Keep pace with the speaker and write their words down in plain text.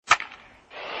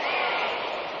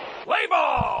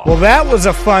Well, that was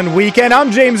a fun weekend.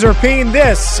 I'm James Erpine.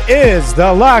 This is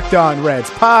the Locked On Reds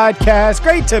podcast.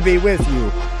 Great to be with you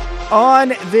on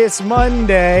this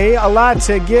Monday. A lot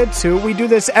to get to. We do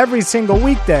this every single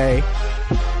weekday,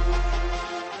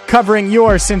 covering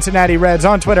your Cincinnati Reds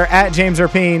on Twitter at James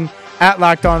Erpine, at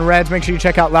Locked On Reds. Make sure you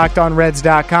check out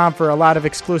LockedOnReds.com for a lot of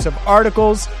exclusive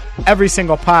articles, every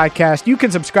single podcast. You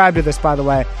can subscribe to this, by the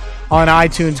way, on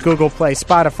iTunes, Google Play,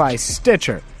 Spotify,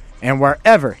 Stitcher, and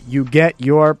wherever you get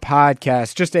your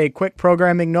podcasts. Just a quick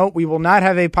programming note, we will not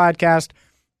have a podcast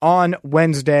on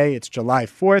Wednesday. It's July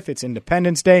 4th. It's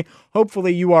Independence Day.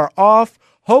 Hopefully you are off.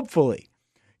 Hopefully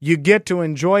you get to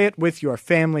enjoy it with your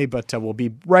family, but we'll be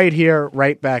right here,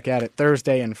 right back at it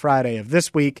Thursday and Friday of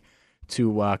this week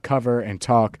to cover and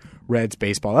talk Reds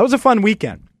baseball. That was a fun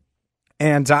weekend.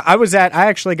 And I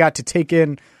actually got to take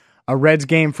in a Reds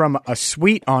game from a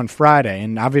suite on Friday,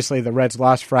 and obviously the Reds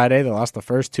lost Friday. They lost the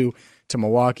first two to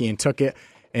Milwaukee and took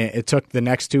the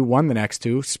next two, won the next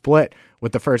two, split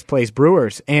with the first place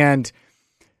Brewers. And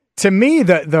to me,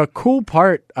 the cool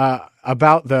part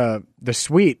about the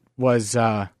suite was,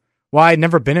 I'd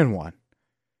never been in one.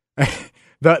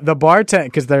 the bartender,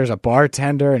 because there's a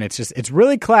bartender, and it's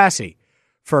really classy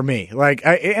for me. Like,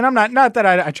 and I'm not that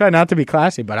I try not to be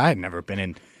classy, but I had never been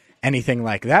in anything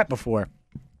like that before.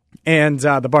 And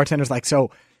the bartender's like,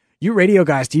 "So, you radio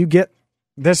guys, do you get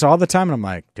this all the time?" And I'm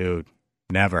like, "Dude,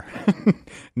 never,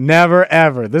 never,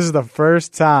 ever. This is the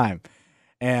first time."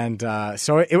 And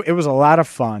so it was a lot of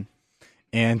fun,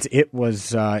 and it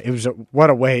was what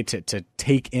a way to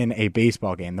take in a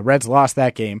baseball game. The Reds lost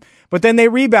that game, but then they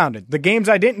rebounded. The games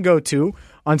I didn't go to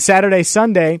on Saturday,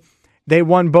 Sunday, they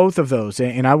won both of those,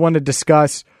 and I want to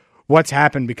discuss what's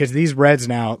happened because these Reds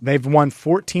now, they've won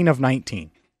 14 of 19.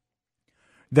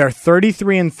 They're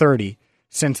 33-30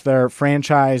 since their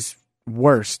franchise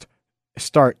worst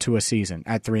start to a season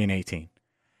at 3-18.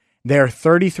 They're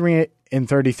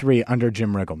 33-33 under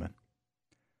Jim Riggleman.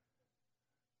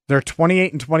 They're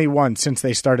 28-21 since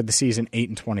they started the season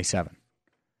 8-27.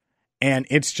 And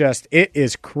it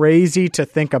is crazy to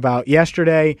think about.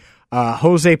 Yesterday,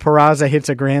 Jose Peraza hits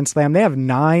a grand slam. They have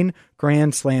 9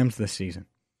 grand slams this season.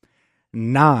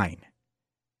 9.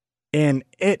 And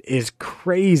it is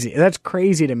crazy. That's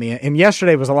crazy to me. And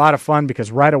yesterday was a lot of fun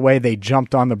because right away they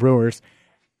jumped on the Brewers,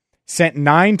 sent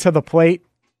 9 to the plate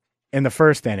in the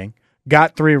first inning,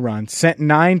 got 3 runs, sent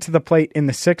 9 to the plate in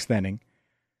the 6th inning,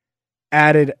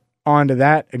 added on to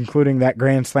that, including that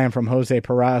grand slam from Jose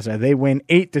Peraza. They win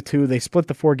 8-2. They split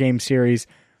the 4-game series,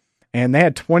 and they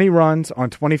had 20 runs on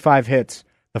 25 hits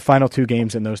the final 2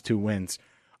 games in those 2 wins.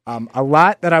 A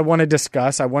lot that I want to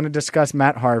discuss. I want to discuss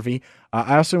Matt Harvey.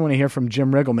 I also want to hear from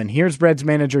Jim Riggleman. Here's Reds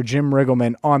manager Jim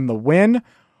Riggleman on the win,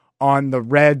 on the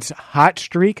Reds hot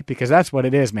streak, because that's what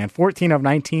it is, man. 14 of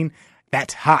 19,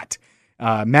 that's hot.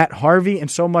 Matt Harvey and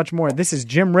so much more. This is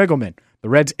Jim Riggleman, the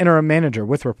Reds interim manager,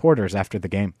 with reporters after the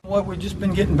game. Well, we've just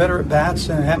been getting better at bats,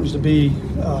 and it happens to be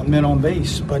men on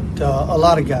base. But a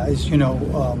lot of guys,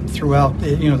 throughout,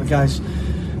 the guys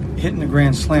hitting the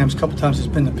grand slams. A couple times it's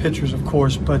been the pitchers, of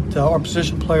course, but our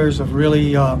position players have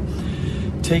really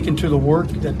taken to the work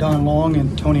that Don Long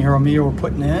and Tony Jaramillo were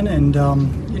putting in, and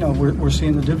we're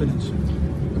seeing the dividends.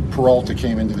 Peralta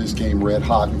came into this game red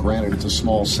hot, and granted it's a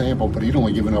small sample, but he'd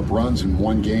only given up runs in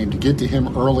 1 game. To get to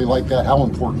him early like that, how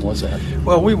important was that?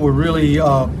 Well, we were really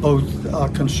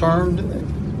both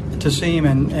concerned to see him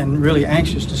and really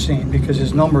anxious to see him because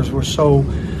his numbers were so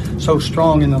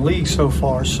strong in the league so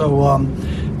far. So,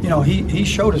 he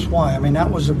showed us why. I mean,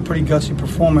 that was a pretty gutsy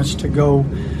performance to go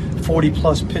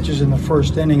 40-plus pitches in the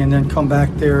first inning and then come back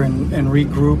there and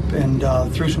regroup and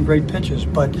threw some great pitches.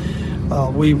 But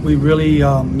we really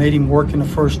made him work in the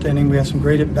first inning. We had some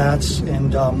great at-bats,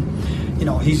 and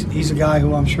he's a guy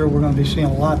who I'm sure we're going to be seeing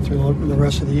a lot through the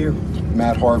rest of the year.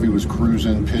 Matt Harvey was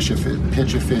cruising, pitch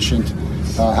efficient.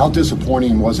 How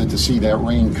disappointing was it to see that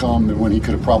rain come and when he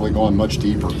could have probably gone much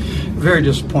deeper? Very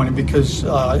disappointing because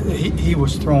he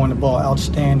was throwing the ball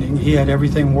outstanding. He had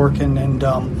everything working, and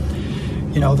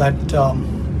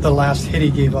the last hit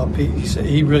he gave up,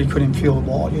 he really couldn't feel the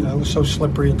ball. It was so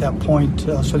slippery at that point.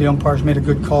 So the umpires made a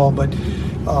good call, but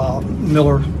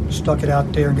Miller stuck it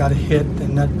out there and got a hit,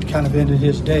 and that kind of ended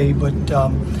his day. But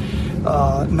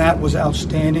Matt was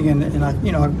outstanding,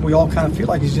 and we all kind of feel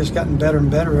like he's just gotten better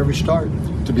and better every start.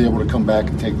 To be able to come back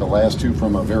and take the last 2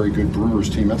 from a very good Brewers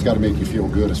team, that's got to make you feel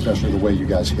good, especially the way you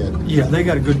guys hit. Yeah, they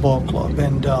got a good ball club,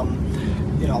 and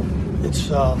it's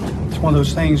one of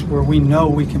those things where we know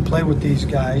we can play with these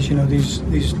guys.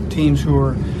 These teams who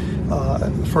are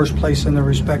first place in their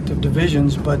respective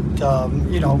divisions. But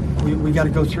we got to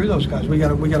go through those guys. We got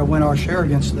to win our share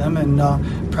against them, and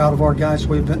proud of our guys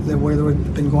the way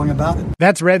they've been going about it.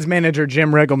 That's Reds manager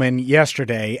Jim Riggleman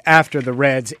yesterday after the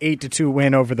Reds 8-2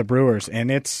 win over the Brewers, and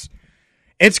it's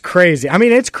crazy. I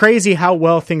mean, it's crazy how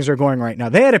well things are going right now.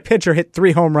 They had a pitcher hit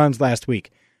 3 home runs last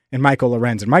week in Michael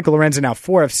Lorenzen. Michael Lorenzen now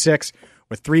 4 of 6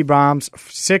 with 3 bombs,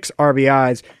 6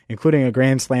 RBIs, including a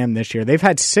grand slam this year. They've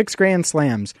had 6 grand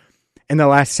slams in the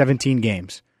last 17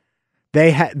 games.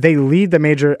 They lead the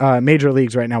major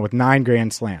leagues right now with 9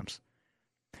 grand slams.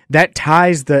 That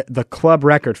ties the club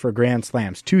record for grand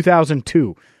slams.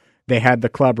 2002, they had the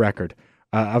club record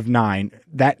of 9.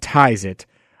 That ties it.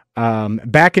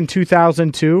 Back in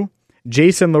 2002,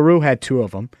 Jason LaRue had 2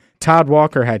 of them. Todd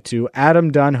Walker had 2.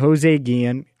 Adam Dunn, Jose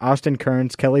Guillen, Austin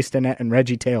Kearns, Kelly Stinnett, and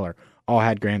Reggie Taylor all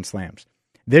had grand slams.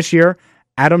 This year,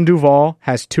 Adam Duvall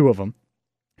has 2 of them.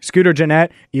 Scooter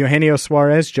Gennett, Eugenio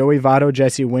Suarez, Joey Votto,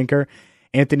 Jesse Winker,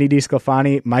 Anthony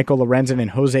DeSclafani, Michael Lorenzen,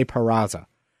 and Jose Peraza.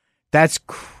 That's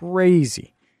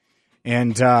crazy.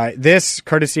 And this,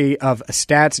 courtesy of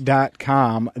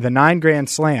Stats.com, the 9 grand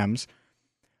slams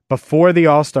before the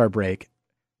All-Star break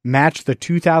matched the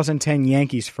 2010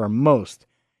 Yankees for most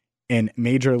in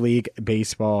Major League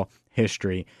Baseball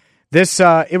history. This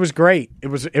it was great. It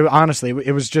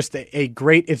was just a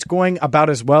great. It's going about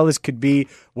as well as could be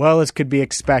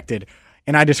expected.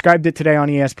 And I described it today on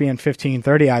ESPN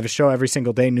 1530. I have a show every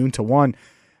single day, noon to 1,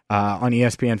 on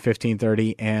ESPN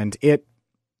 1530, and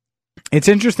it's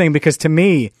interesting because to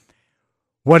me,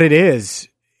 what it is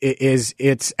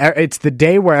it's the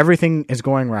day where everything is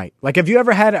going right. Like, have you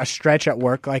ever had a stretch at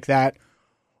work like that,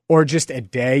 or just a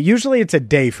day? Usually, it's a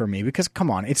day for me because come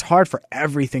on, it's hard for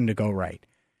everything to go right.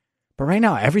 But right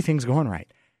now, everything's going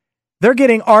right. They're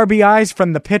getting RBIs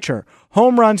from the pitcher,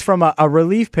 home runs from a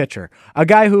relief pitcher, a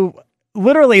guy who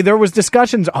literally there was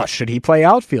discussions, should he play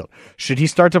outfield? Should he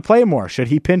start to play more? Should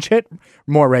he pinch hit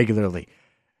more regularly?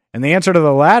 And the answer to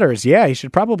the latter is, yeah, he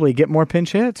should probably get more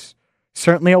pinch hits.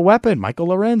 Certainly a weapon, Michael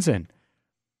Lorenzen.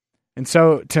 And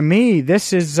so, to me,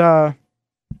 this is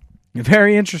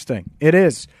very interesting. It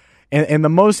is. And the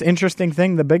most interesting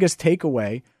thing, the biggest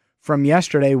takeaway from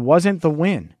yesterday wasn't the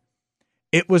win.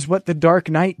 It was what the Dark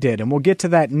Knight did, and we'll get to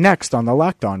that next on the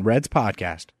Locked On Reds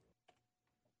podcast.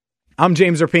 I'm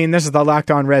James Rapien. This is the Locked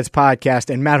On Reds podcast,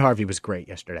 and Matt Harvey was great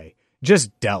yesterday.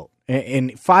 Just dealt.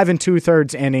 In 5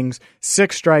 2/3 innings,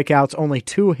 6 strikeouts, only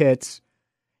 2 hits,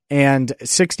 and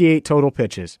 68 total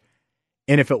pitches.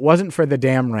 And if it wasn't for the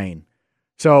damn rain.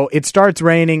 So it starts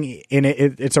raining, and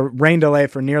it's a rain delay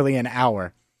for nearly an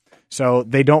hour. So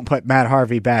they don't put Matt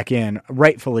Harvey back in,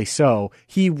 rightfully so.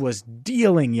 He was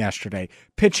dealing yesterday,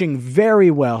 pitching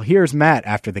very well. Here's Matt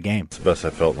after the game. It's the best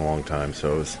I've felt in a long time.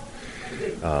 So it was,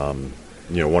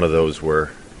 one of those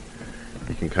where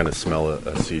you can kind of smell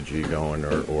a CG going,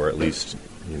 or at least,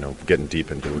 getting deep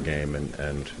into a game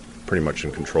and pretty much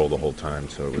in control the whole time.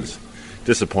 So it was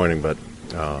disappointing, but,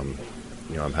 I'm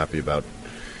happy about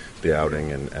the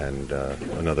outing and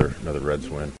another Reds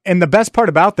win. And the best part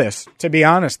about this, to be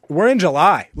honest, we're in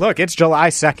July. Look, it's July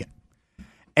 2nd.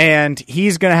 And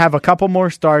he's going to have a couple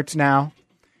more starts now.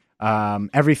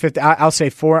 Every 50, I'll say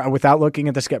 4, without looking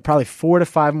at the schedule, probably 4 to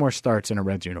 5 more starts in a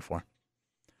Reds uniform.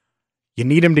 You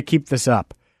need him to keep this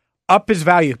up his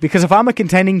value. Because if I'm a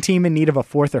contending team in need of a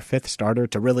 4th or 5th starter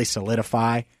to really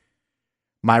solidify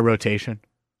my rotation,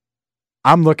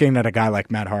 I'm looking at a guy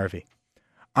like Matt Harvey.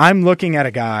 I'm looking at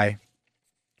a guy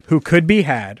who could be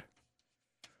had,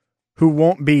 who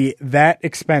won't be that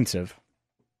expensive.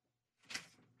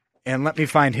 And let me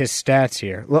find his stats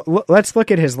here. Let's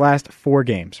look at his last 4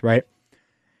 games, right?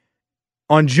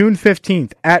 On June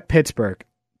 15th at Pittsburgh,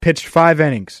 pitched 5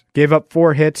 innings, gave up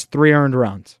 4 hits, 3 earned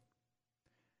runs.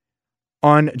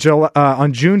 On June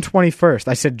 21st,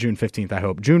 I said June 15th, I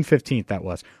hope. June 15th, that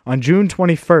was. On June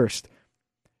 21st,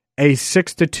 a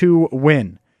 6-2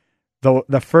 win.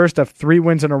 The first of 3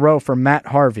 wins in a row for Matt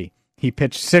Harvey. He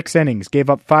pitched 6 innings,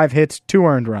 gave up 5 hits, 2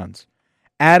 earned runs.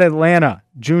 At Atlanta,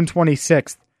 June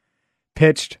 26th,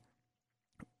 pitched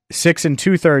 6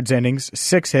 2/3 innings,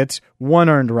 6 hits, 1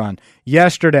 earned run.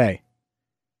 Yesterday,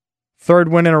 3rd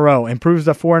win in a row, improves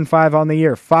to 4-5 on the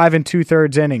year, 5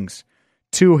 2/3 innings,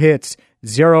 2 hits,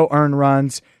 0 earned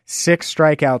runs, 6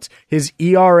 strikeouts. His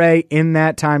ERA in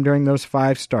that time during those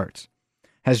 5 starts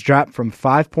has dropped from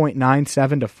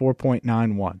 5.97 to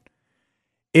 4.91.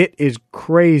 It is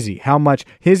crazy how much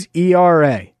his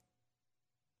ERA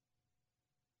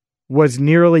was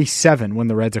nearly 7 when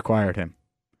the Reds acquired him.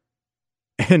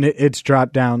 And it's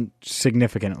dropped down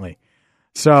significantly.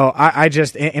 So I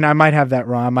might have that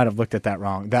wrong. I might have looked at that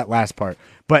wrong, that last part.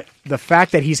 But the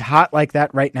fact that he's hot like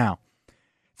that right now,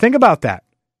 Think about that.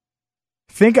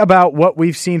 Think about what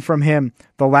we've seen from him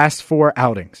the last 4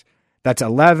 outings. That's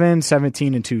 11,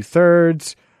 17 and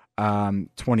 2/3,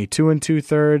 22 and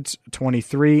 2/3,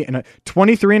 23 and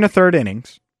a third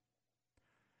innings.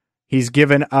 He's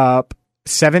given up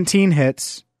 17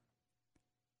 hits,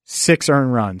 6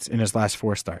 earned runs in his last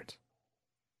 4 starts.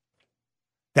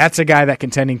 That's a guy that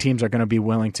contending teams are going to be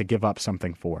willing to give up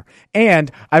something for.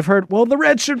 And I've heard, well, the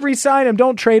Reds should re-sign him.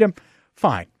 Don't trade him.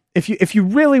 Fine. If you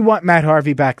really want Matt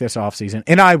Harvey back this offseason,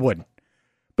 and I wouldn't,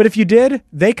 but if you did,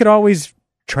 they could always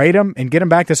trade him and get him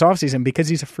back this offseason because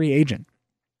he's a free agent.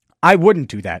 I wouldn't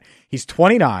do that. He's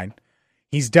 29.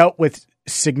 He's dealt with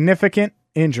significant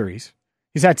injuries.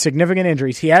 He's had significant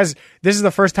injuries. This is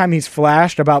the first time he's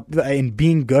flashed about in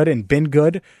being good and been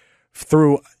good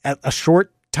through a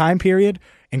short time period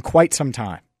in quite some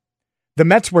time. The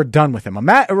Mets were done with him.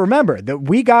 Remember that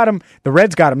we got him, the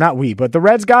Reds got him, not we, but the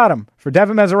Reds got him for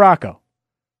Devin Mesoraco.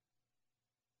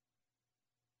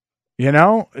 You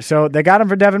know? So they got him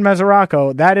for Devin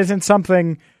Mesoraco. That isn't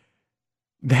something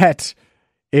that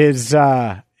is,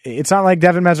 it's not like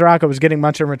Devin Mesoraco was getting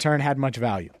much in return, had much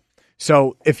value.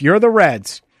 So if you're the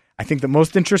Reds, I think the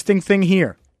most interesting thing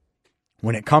here,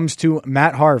 when it comes to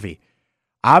Matt Harvey,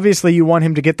 obviously you want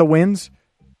him to get the wins.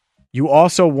 You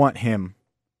also want him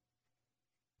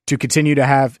to continue to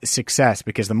have success,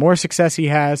 because the more success he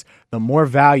has, the more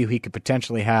value he could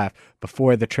potentially have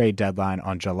before the trade deadline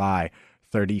on July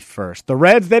 31st. The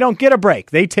Reds, they don't get a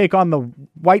break. They take on the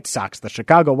White Sox, the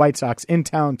Chicago White Sox, in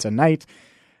town tonight.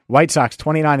 White Sox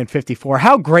 29 and 54.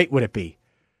 How great would it be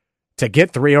to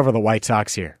get 3 over the White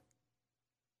Sox here?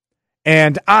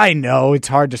 And I know it's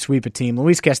hard to sweep a team.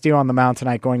 Luis Castillo on the mound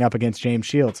tonight going up against James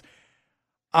Shields.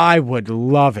 I would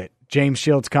love it. James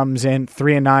Shields comes in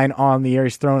 3-9 on the year.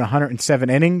 He's thrown 107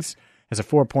 innings, has a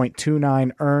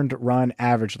 4.29 earned run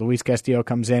average. Luis Castillo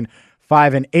comes in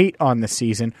 5-8 on the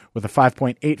season with a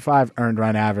 5.85 earned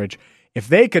run average. If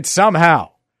they could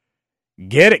somehow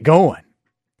get it going,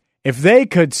 if they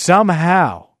could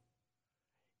somehow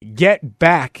get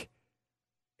back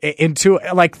into,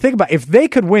 like, think about it, if they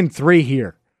could win 3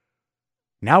 here,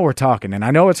 now we're talking. And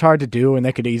I know it's hard to do, and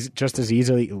they could just as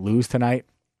easily lose tonight,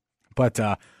 but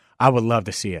I would love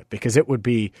to see it, because it would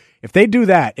be, if they do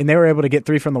that and they were able to get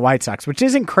 3 from the White Sox, which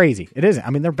isn't crazy. It isn't.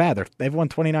 I mean, they're bad. They've won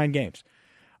 29 games.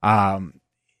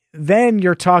 Then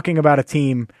you're talking about a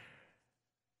team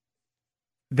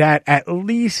that at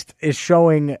least is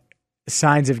showing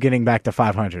signs of getting back to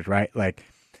 500, right? Like,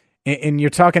 and you're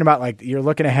talking about, like, you're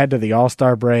looking ahead to the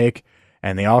All-Star break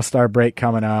and the All-Star break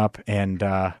coming up. And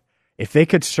if they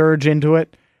could surge into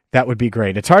it, that would be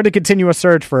great. It's hard to continue a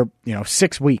surge for,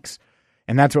 6 weeks.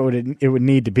 And that's what it would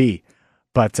need to be.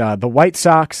 But the White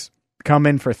Sox come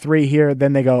in for 3 here.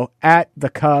 Then they go at the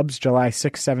Cubs July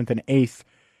 6th, 7th, and 8th.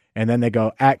 And then they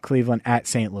go at Cleveland, at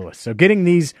St. Louis. So getting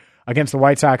these against the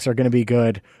White Sox are going to be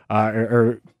good,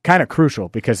 or kind of crucial,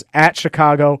 because at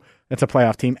Chicago, that's a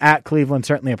playoff team. At Cleveland,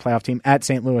 certainly a playoff team. At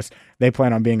St. Louis, they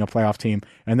plan on being a playoff team.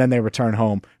 And then they return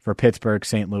home for Pittsburgh,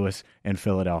 St. Louis, and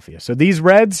Philadelphia. So these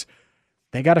Reds,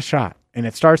 they got a shot. And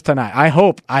it starts tonight. I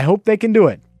hope they can do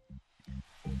it.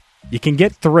 You can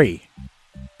get 3,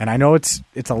 and I know it's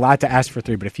a lot to ask for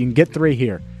 3, but if you can get 3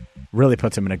 here, really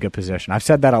puts them in a good position. I've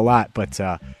said that a lot, but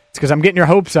it's because I'm getting your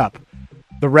hopes up.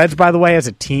 The Reds, by the way, as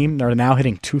a team, they're now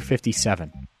hitting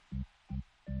 257.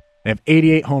 They have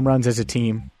 88 home runs as a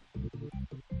team,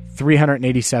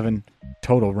 387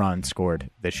 total runs scored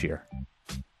this year.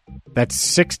 That's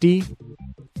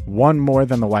 61 more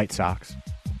than the White Sox.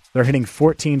 They're hitting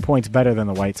 14 points better than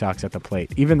the White Sox at the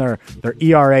plate. Even their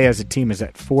ERA as a team is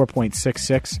at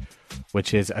 4.66,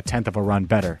 which is a tenth of a run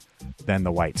better than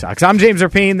the White Sox. I'm James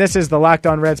Rapien. This is the Locked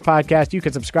On Reds podcast. You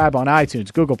can subscribe on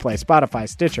iTunes, Google Play, Spotify,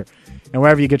 Stitcher, and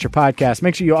wherever you get your podcasts.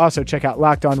 Make sure you also check out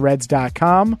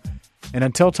LockedOnReds.com. And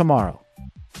until tomorrow,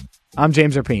 I'm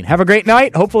James Rapien. Have a great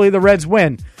night. Hopefully the Reds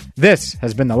win. This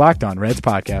has been the Locked On Reds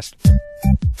podcast.